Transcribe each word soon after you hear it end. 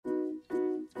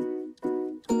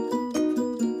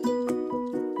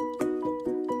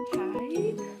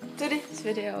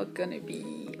video gonna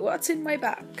be what's in my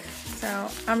bag. So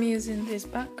I'm using this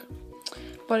bag,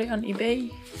 bought it on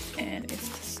eBay, and it's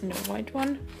the Snow White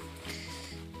one.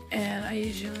 And I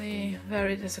usually wear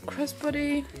it as a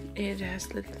crossbody. It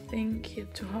has little thing here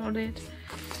to hold it.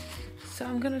 So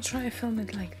I'm gonna try to film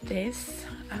it like this.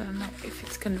 I don't know if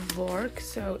it's gonna work.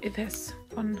 So it has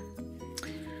one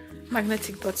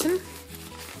magnetic button,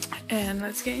 and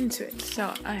let's get into it.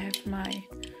 So I have my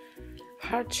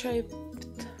heart-shaped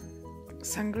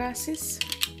sunglasses.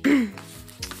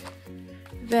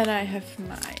 Then I have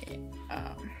my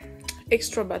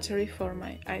extra battery for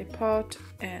my iPod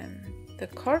and the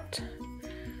cord.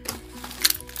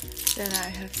 Then I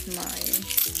have my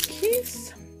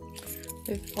keys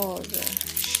with all the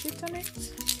shit on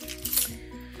it.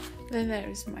 Then there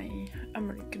is my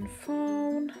American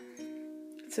phone.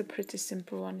 It's a pretty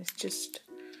simple one, it's just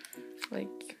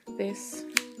like this.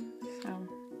 So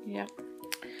yeah.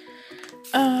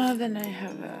 Then I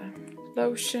have a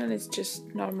lotion, it's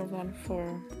just normal one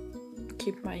for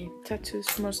keep my tattoos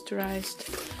moisturized.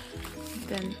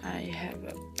 Then I have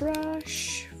a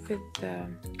brush with a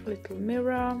little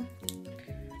mirror,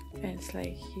 and it's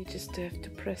like you just have to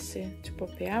press it to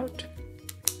pop it out.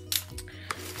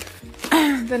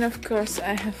 Then of course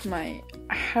I have my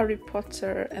Harry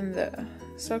Potter and the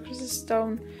Sorcerer's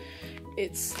Stone.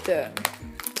 It's the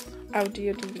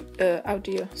audio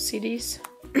CDs.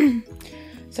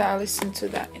 So I listen to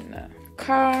that in the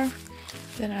car.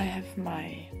 Then I have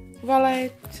my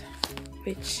wallet,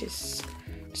 which is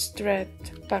just red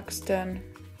Paxton.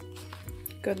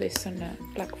 Got this on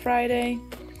Black Friday.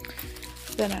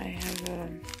 Then I have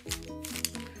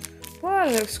what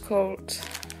are those called?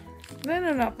 Then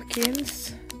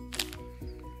napkins.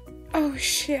 Oh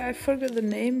shit, I forgot the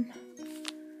name.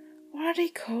 What are they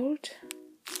called?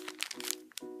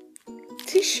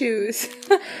 Tissues.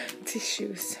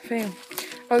 Tissues. Fail.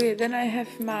 Okay, then I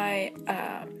have my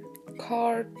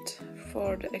cord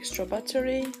for the extra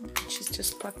battery, which is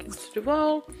just plugged into the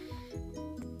wall.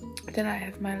 Then I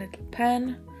have my little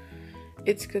pen.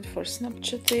 It's good for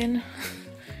Snapchatting.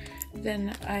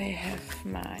 Then I have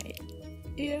my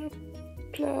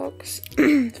earplugs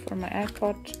for my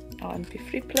iPod or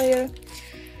MP3 player.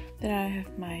 Then I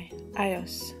have my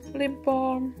iOS lip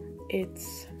balm.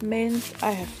 It's mint.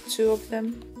 I have two of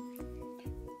them.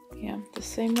 Yeah, the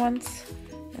same ones.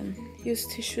 And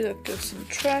used tissue that goes in the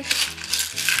trash.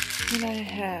 Then I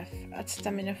have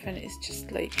acetaminophen. It's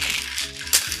just like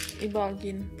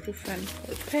ibuprofen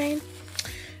for pain.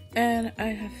 And I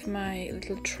have my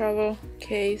little travel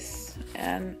case,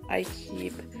 and I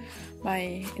keep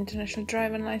my international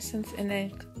driving license in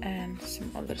it and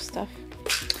some other stuff.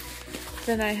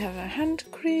 Then I have a hand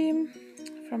cream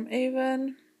from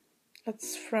Avon.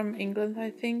 That's from England, I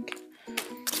think.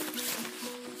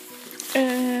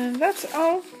 And that's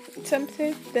all. It's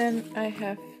empty. Then I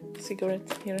have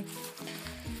cigarettes here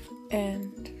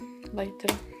and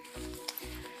lighter.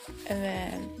 And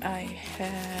then I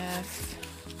have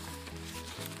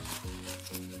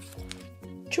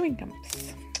chewing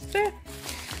gums.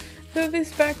 So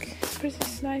this bag is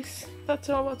pretty nice. That's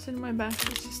all what's in my bag.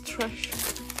 It's just trash,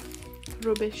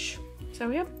 rubbish. So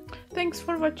yeah, thanks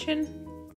for watching.